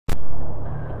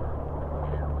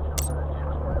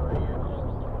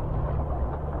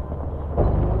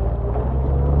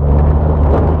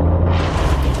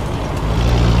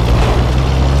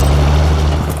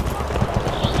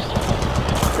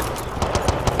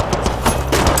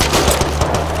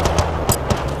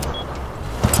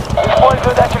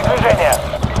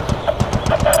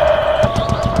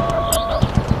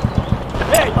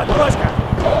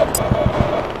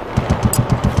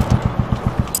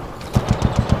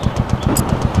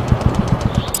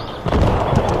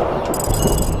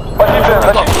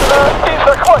Зачищено и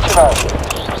захвачено.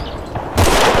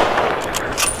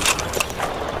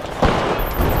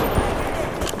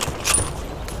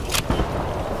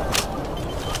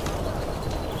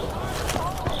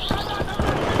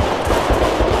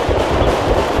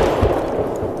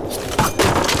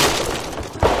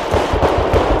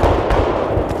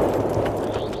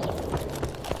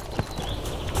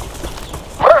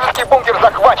 Вражеский бункер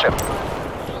захвачен.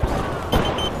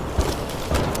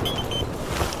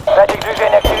 Датчик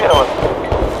движения активирован.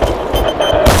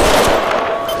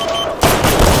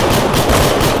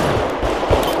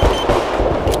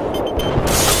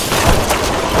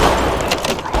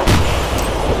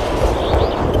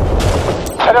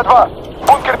 Цель-2.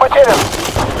 Бункер потерян.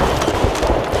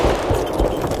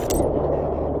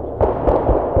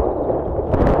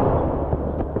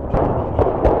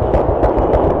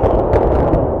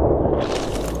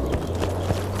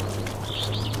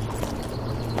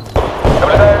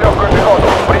 Наблюдаю легкую пехоту.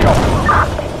 Прием.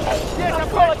 Здесь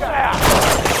обходная!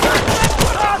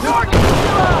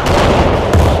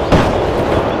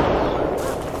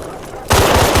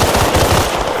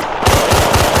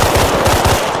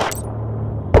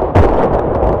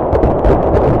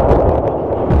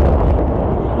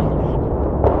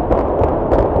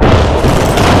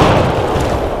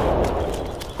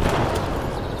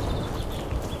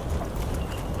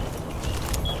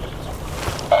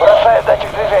 Бросает датчик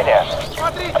движения.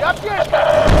 Смотрите, аптечка!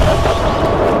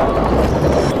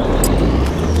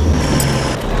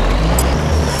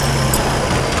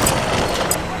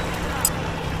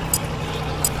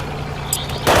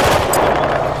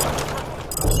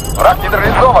 Враг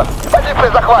нейтрализован.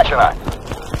 Позиция захвачена.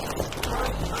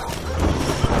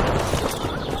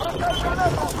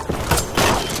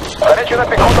 Замечена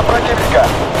пехота противника.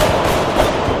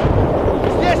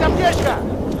 Здесь аптечка!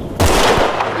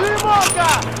 Лимонка!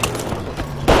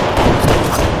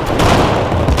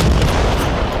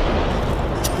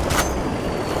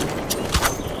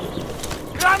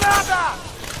 Граната!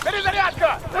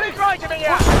 Перезарядка! Прикройте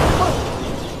меня!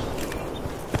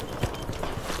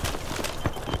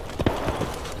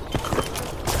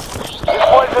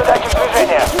 Использую датчик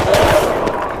движения.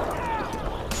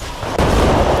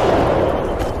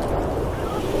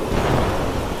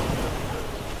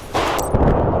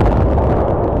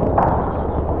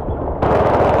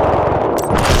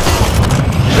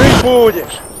 Жить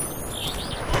будешь!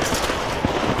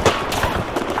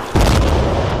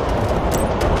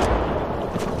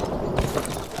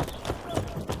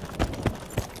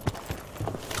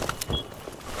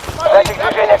 Датчик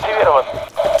движения активирован.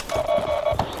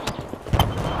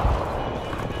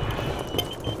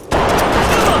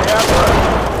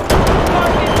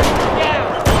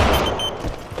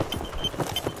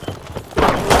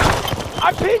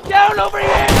 I'm pinned down over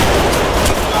here!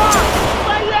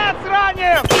 Боец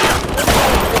ранен!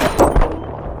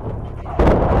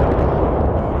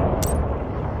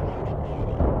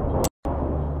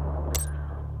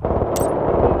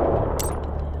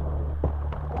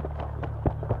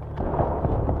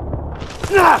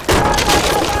 На!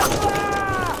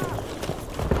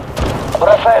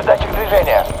 Бросает датчик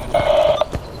движения.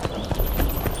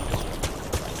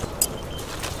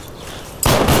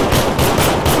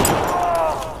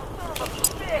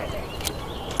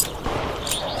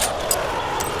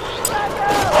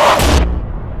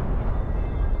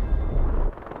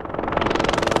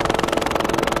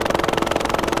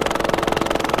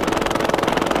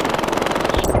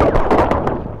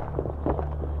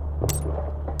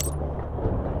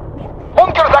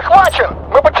 Бункер захвачен!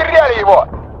 Мы потеряли его!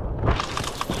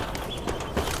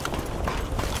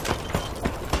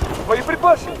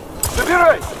 Боеприпасы!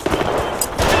 Забирай!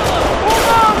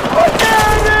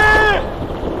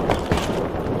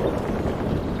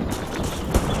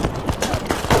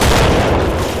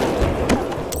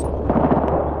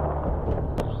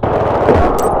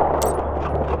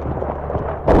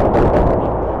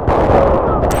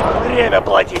 Время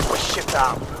платить по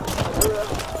счетам!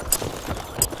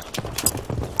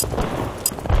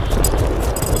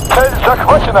 Цель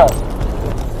захвачена!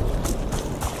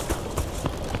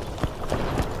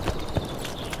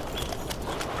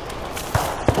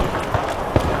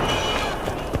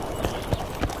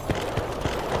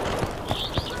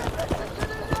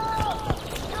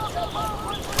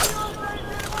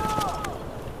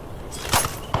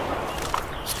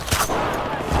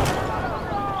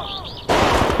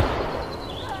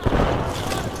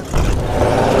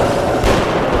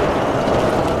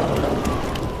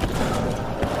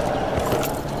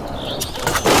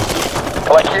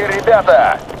 Плохие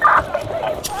ребята!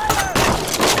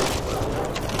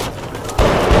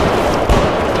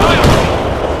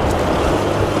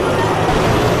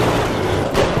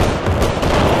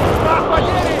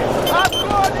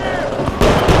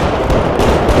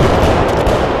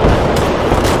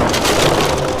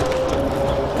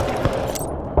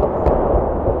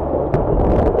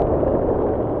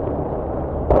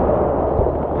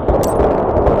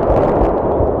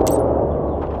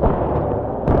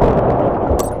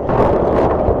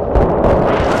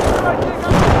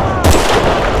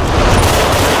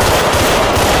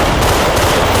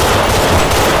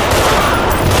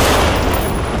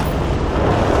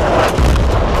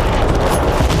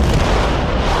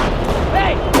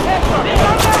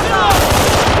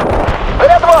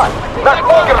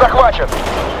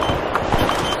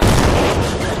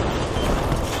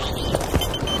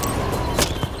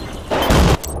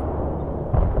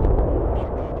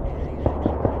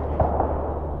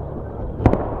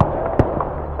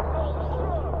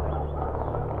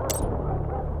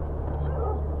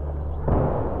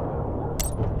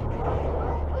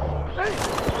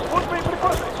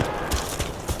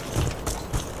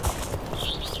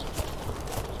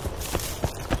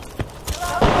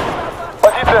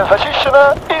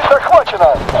 Подмечено и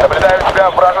захвачено. Наблюдаю у тебя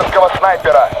вражеского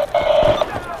снайпера.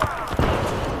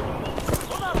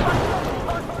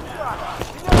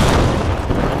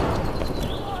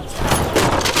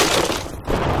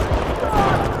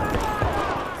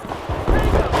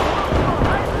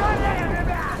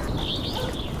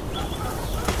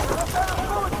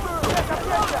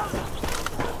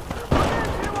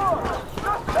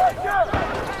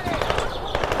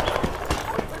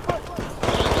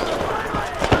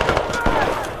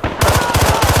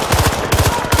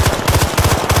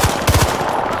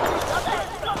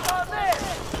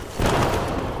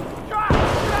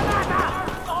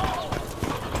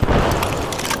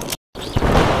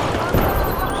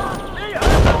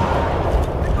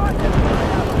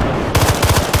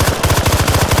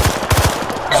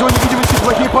 В зоне видимости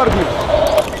плохие парни.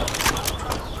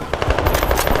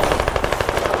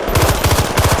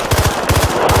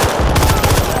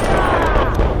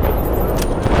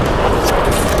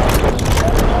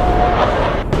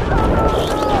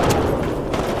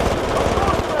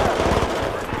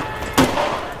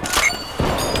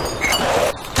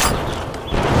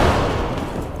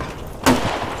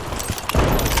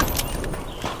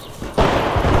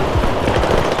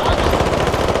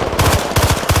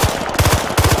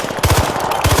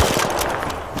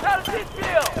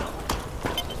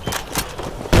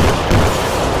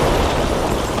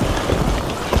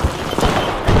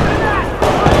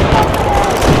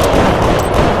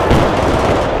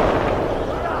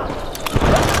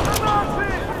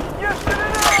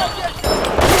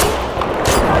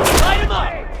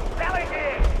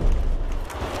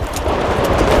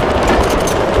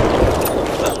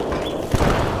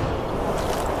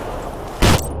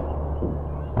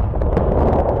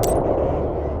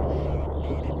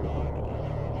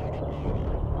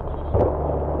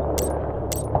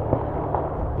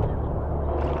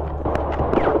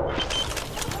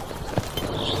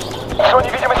 В зоне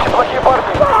видимости плохие парни.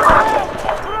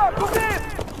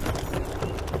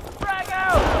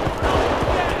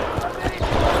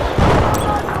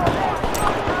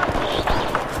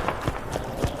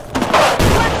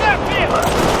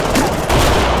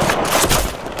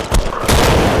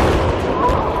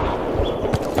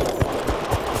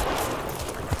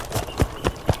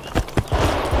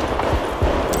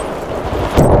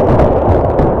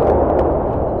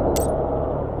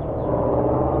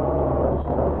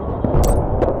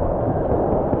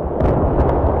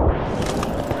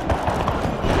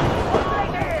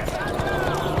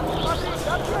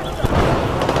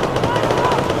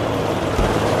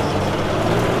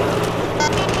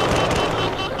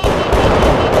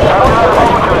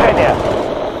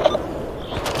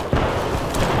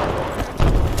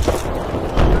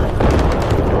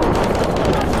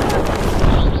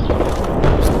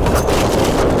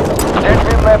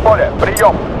 Поле,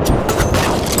 прием!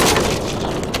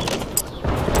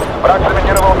 Враг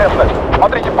заминировал местность.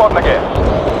 Смотрите под ноги.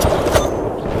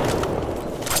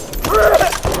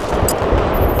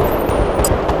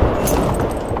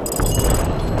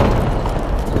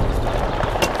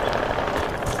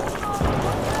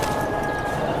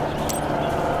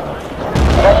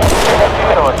 Датчик движения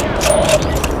активирован.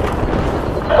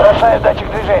 Нарушает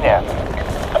датчик движения.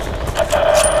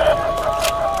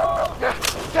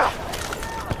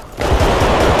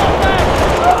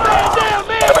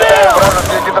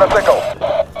 Вражеский гидроцикл.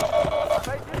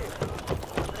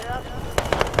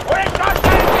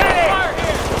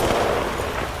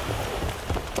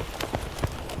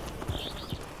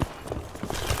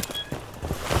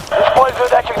 Использую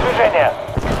датчик движения.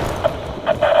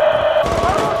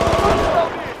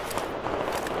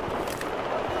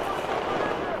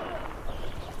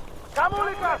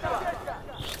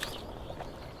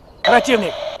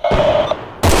 Противник!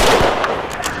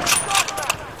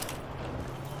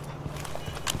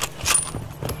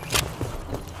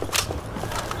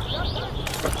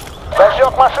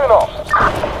 Зажжет машину.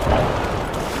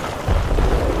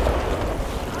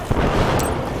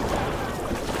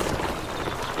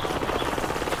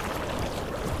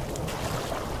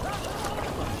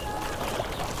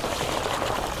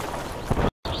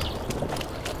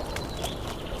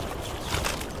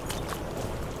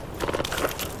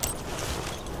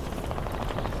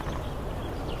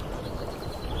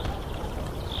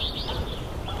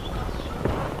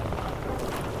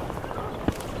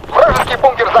 Вражеский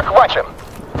бункер захвачен.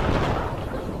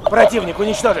 Противник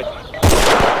уничтожить!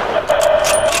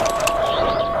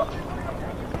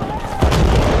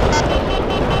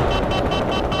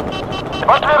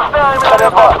 Подтверждаем!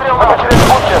 Шаря-2, мы потеряли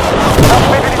бункер. Нас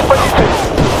вывели с позиции.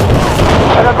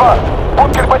 Шаря-2,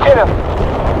 бункер потерян.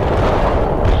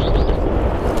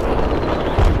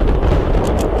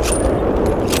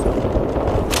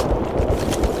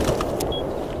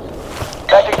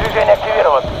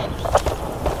 нейтрализован.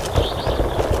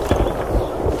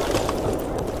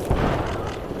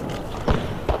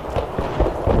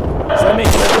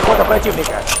 Заметили пехота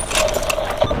противника.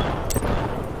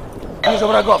 Вижу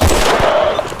врагов.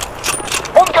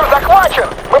 Бункер захвачен!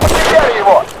 Мы потеряли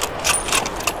его!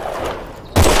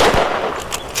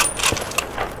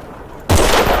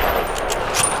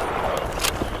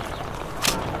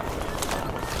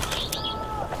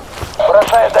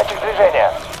 Бросаю датчик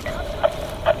движения.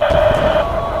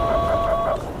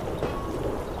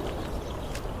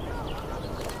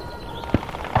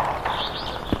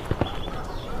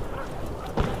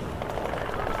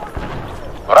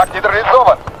 Враг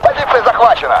нейтрализован. Позиция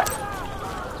захвачена.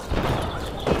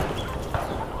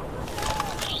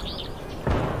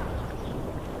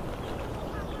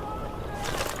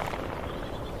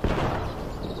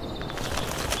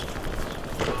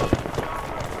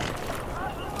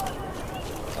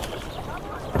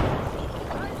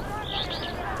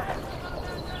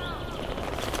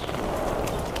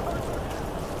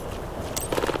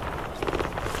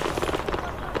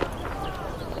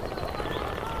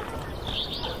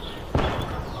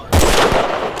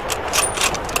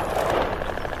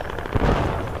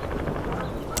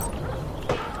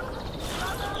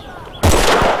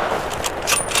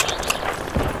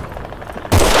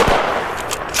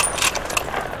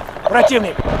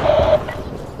 Противник!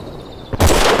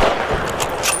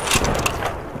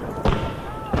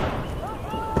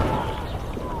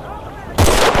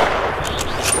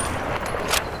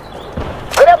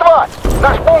 Заряд 2!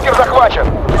 Наш бункер захвачен!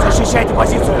 Защищайте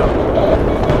позицию!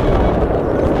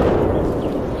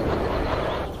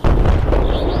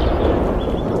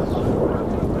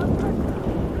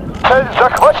 Цель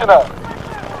захвачена!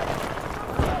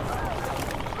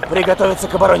 Приготовиться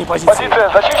к обороне позиции. Позиция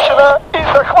зачищена и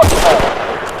захвачена!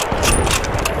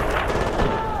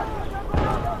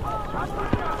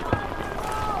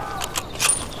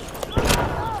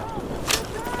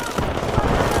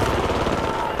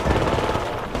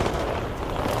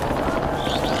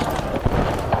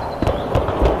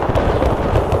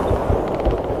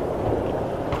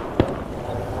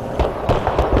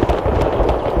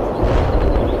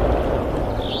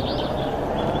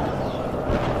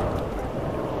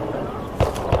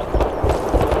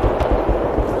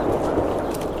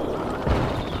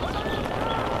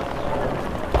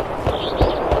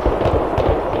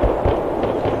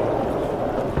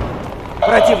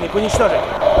 Противник уничтожен.